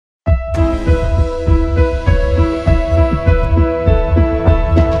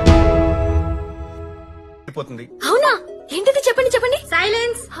అయిపోతుంది. అవునా? ఏంటిది? చెప్పండి చెప్పండి.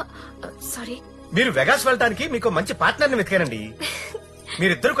 సైలెన్స్. సారీ. మీరు వెగాస్ వెళ్ళటానికి మీకు మంచి పార్ట్నర్ ని వెతికానండి.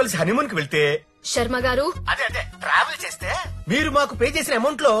 మీరిద్దరు కలిసి హనీమూన్ కి వెళ్తే శర్మ గారు, అదే అదే ట్రావెల్ చేస్తే మీరు మాకు పే చేసిన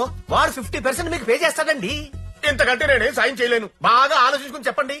అమౌంట్ లో వాడు 50% మీకు పే చేస్తాడండి. ఇంతకంటే నేనేం సాయం చేయలేను. బాగా ఆలోచించుకుని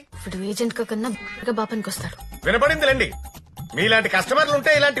చెప్పండి. ఇప్పుడు ఏజెంట్ కన్నా బాపానికి వస్తాడు. వినపడిందిలేండి. మీలాంటి కస్టమర్లు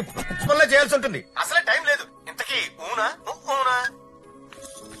ఉంటే ఇలాంటి పనులు చేయాల్సి ఉంటుంది. అసలే టైం లేదు. ఇంతకీ ఊనా ఊనా?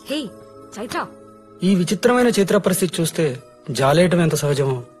 హే చైత్ర, ఈ విచిత్రమైన చిత్ర పరిస్థితి చూస్తే జాలేయటం ఎంత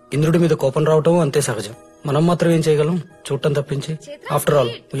సహజమో ఇంద్రుడి మీద కోపం రావటం అంతే సహజం. మనం మాత్రం ఏం చేయగలం? చూడటం తప్పించి. After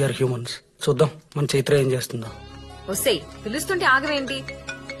all we are humans. చూద్దాం మన చైత్ర ఏం చేస్తుందో. వస్తే పిలుస్తుంటే ఆగవేంటి?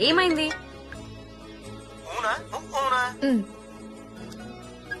 ఏమైంది? ఊనా ఊనా?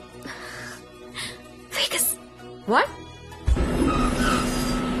 వాట్?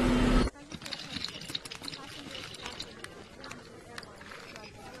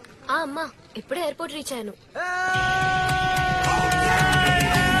 అమ్మా, ఇప్పుడే ఎయిర్పోర్ట్ రీచ్ అయ్యాను.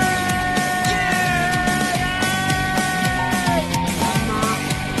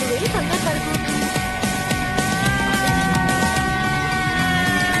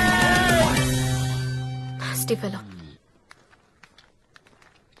 Fellow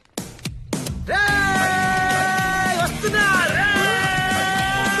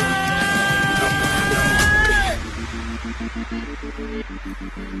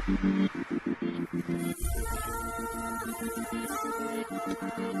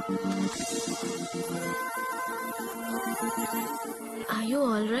Are you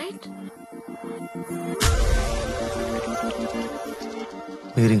all right?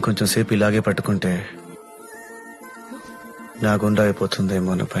 మీరు ఇంకొంచెం సేపు ఇలాగే పట్టుకుంటే నా గుండె అయిపోతుందేమో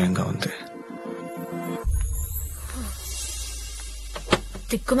అని భయంగా ఉంది.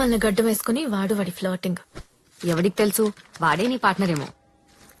 తిక్కుమల్ని గడ్డం వేసుకుని వాడి ఫ్లర్టింగ్. ఎవడికి తెలుసు, వాడే నీ పార్ట్నర్ ఏమో.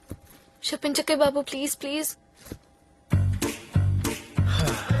 చెప్పించకే బాబు, ప్లీజ్ ప్లీజ్.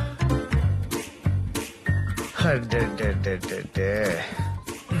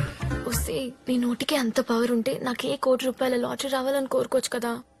 వస్తే నీ నోటికి అంత పవర్ ఉంటే నాకు ఏ ₹1 కోటి లాటరీ రావాలని కోరుకోవచ్చు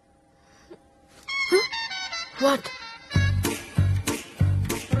కదా. వాట్?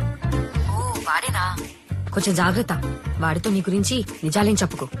 వాడేనా? కొంచెం జాగ్రత్త. వాడితో నీ గురించి నిజాలేం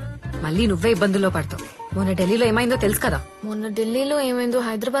చెప్పుకో, మళ్ళీ నువ్వే ఇబ్బందుల్లో పడతావు. మొన్న ఢిల్లీలో ఏమైందో తెలుసు కదా. మొన్న ఢిల్లీలో ఏమైందో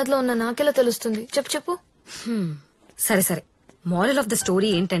హైదరాబాద్ లో ఉన్న నాకెలా తెలుస్తుంది? చెప్పు. సరే సరే, మోరల్ ఆఫ్ ద స్టోరీ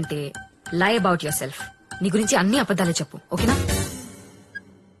ఏంటంటే లై అబౌట్ యువర్ సెల్ఫ్. నీ గురించి అన్ని అబద్ధాలే చెప్పు, ఓకేనా?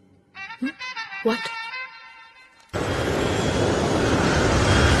 వాట్?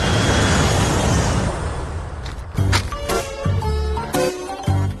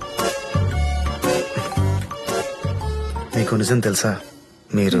 మీకు నిజం తెలుసా?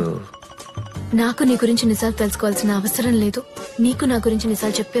 మీరు నాకు నీ గురించి నిజాలు తెలుసుకోవాల్సిన అవసరం లేదు. నీకు నా గురించి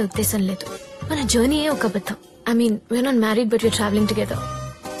నిజాలు చెప్పే ఉద్దేశం లేదు. మన జర్నీయే ఒక అబద్ధం. I mean we're not married but we're traveling together.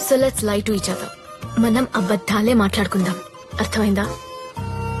 So let's lie to each other. మనం అబద్ధాలే మాట్లాడుకుందాం. అర్థమైందా?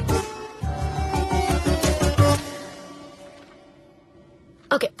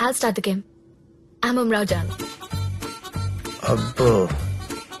 Okay, I'll start the game. I'm Umrao Jan. అబ్బో,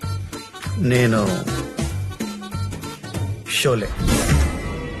 నేను Sholay.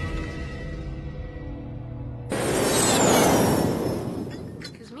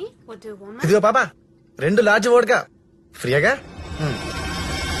 Excuse me, what do you want? ఇదిగో పాపా, 2 లార్జ్ వోడ్కా ఫ్రీగా.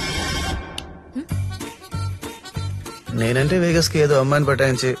 నేనంటే వేగస్ కి ఏదో అమ్మాయిని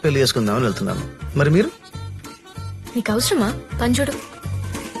పటాయించి పెళ్లి చేసుకుందామని వెళ్తున్నాను. మరి మీరు? నీకు అవసరమా? పని చూడు.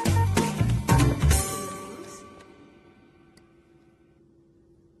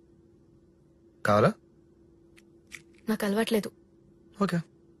 కావాలా? నాకు అలవాట్లేదు. ఓకే.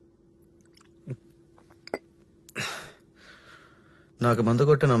 నాకు మందు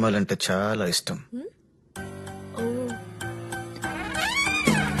కొట్టిన అమ్మాయిలంటే చాలా ఇష్టం.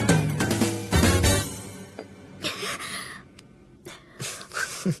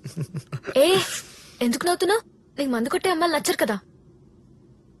 ఏ ఎందుకు నవ్వుతున్నావు? నీకు మందు కొట్టే అమ్మాయిలు నచ్చరు కదా.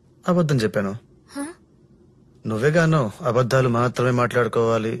 అబద్ధం చెప్పాను. నువ్వేగానో అబద్ధాలు మాత్రమే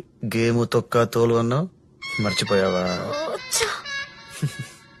మాట్లాడుకోవాలి, గేము తొక్క తోలు అన్నావు. మర్చిపోయావా?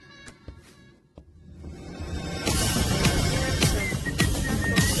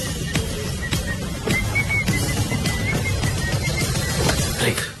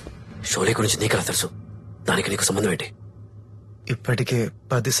 షోలే గురించి నీకెలా తెలుసు? దానికి నీకు సంబంధం ఏంటి? ఇప్పటికే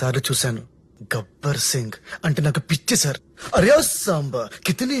 10 సార్లు చూశాను. గబ్బర్ సింగ్ అంటే నాకు పిచ్చి సార్. అరే సాంబా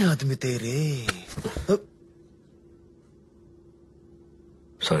కితనే ఆద్మీ తేరే.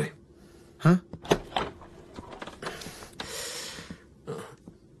 సారీ.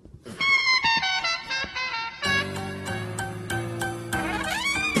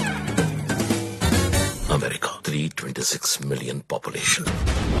 126 మిలియన్ పాపులేషన్,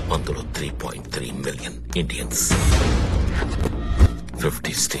 అందులో 3.3 మిలియన్ ఇండియన్స్,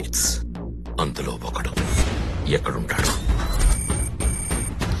 50 స్టేట్స్, అందులో ఒకడు ఎక్కడుంటాడు,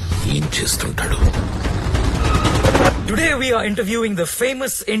 ఏం చేస్తుంటాడు? Today we are interviewing the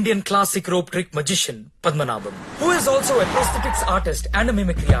famous Indian classic rope trick magician Padmanabham, who is also a prosthetics artist and a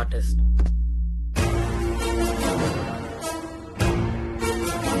mimicry artist.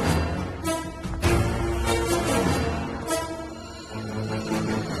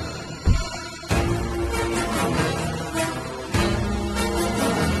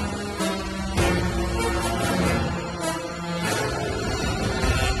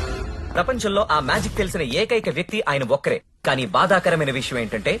 ప్రపంచంలో ఆ మ్యాజిక్ తెలిసిన ఏకైక వ్యక్తి ఆయన ఒక్కరే. కానీ బాధాకరమైన విషయం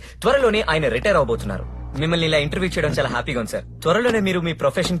ఏంటంటే త్వరలోనే ఆయన రిటైర్ అవబోతున్నారు. మిమ్మల్ని ఇలా ఇంటర్వ్యూ చేయడం చాలా హ్యాపీగా ఉంది సార్. త్వరలోనే మీరు మీ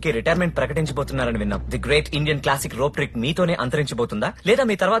ప్రొఫెషన్ కి రిటైర్మెంట్ ప్రకటించబోతున్నారని విన్నాం. The great Indian classic rope trick మీతోనే అంతరించబోతుందా, లేదా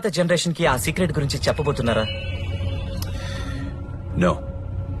మీ తర్వాత జనరేషన్ కి ఆ సీక్రెట్ గురించి చెప్పబోతున్నారా? నో,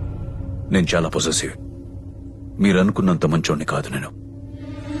 నేను చాలా పొసెసివ్. మీరు అనుకున్నంత మంచోడిని కాదు నేను.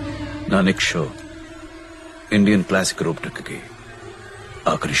 నా next show Indian classic rope trick కి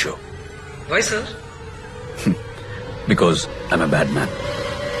ఆఖరి show. Why, sir? Because I'm a bad man.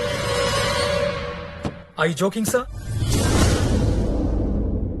 Are you joking, sir?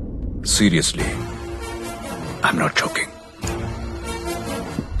 Seriously, I'm not joking.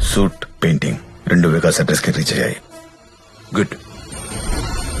 Suit painting 2 Vikas address కి రీచ్ అయ్యాయి. Good.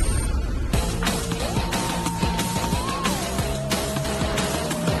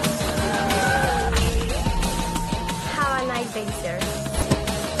 Have a nice day, sir.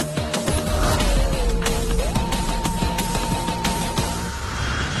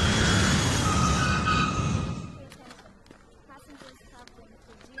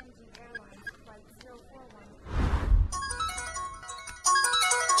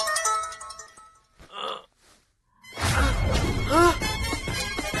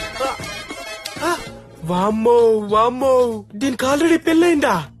 వామ్మో వామ్మో, దీనికి already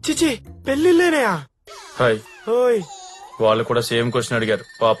పెళ్ళయిందా? చిచి, పెళ్లిలేనయా? Hi. ఓయ్, వాళ్ళు కూడా సేమ్ క్వశ్చన్ అడిగారు.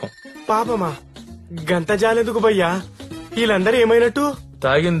 పాపం. పాపమా? గంత జాలెందుకు భయ్యా? వీళ్ళందరూ ఏమైనట్టు?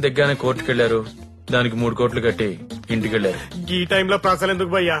 తాగిన దగ్గరనే కోర్టుకెళ్లారు. దానికి 3 కోట్లు కట్టి ఇంటికెళ్లారు. గీ టైంలో ప్రాసలు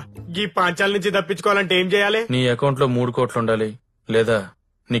ఎందుకు భయ్యా? గీ పాంచాల నుంచి తప్పించుకోవాలంటే ఏం చేయాలి? నీ అకౌంట్ లో 3 కోట్లు ఉండాలి, లేదా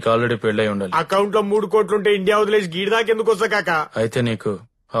నీకు ఆల్రెడీ పెళ్ళై ఉండాలి. అకౌంట్ లో 3 కోట్లుంటే ఇండియా వదిలేసి గీడి దాకెందుకు వస్తా కాక? అయితే నీకు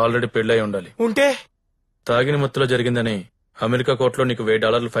ఆల్రెడీ పెళ్ళై ఉండాలి. ఉంటే తాగిన మత్తులో జరిగిందని అమెరికా కోర్టులో నీకు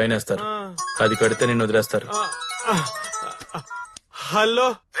 $1000 ఫైన్ వేస్తారు. అది కడితే నిన్ను వదిలేస్తారు. హలో,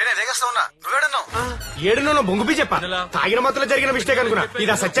 ఏడునో బొంగుపి చెప్పా. తాగిన మత్తులో జరిగిన మిస్టేక్ అనుకున్నా.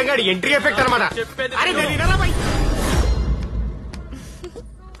 ఇది సత్యంగా ఎంట్రీ ఎఫెక్ట్ అనమాట. అరే నేను వినరా భయ్?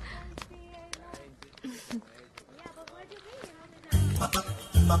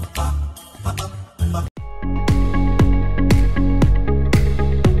 Bye.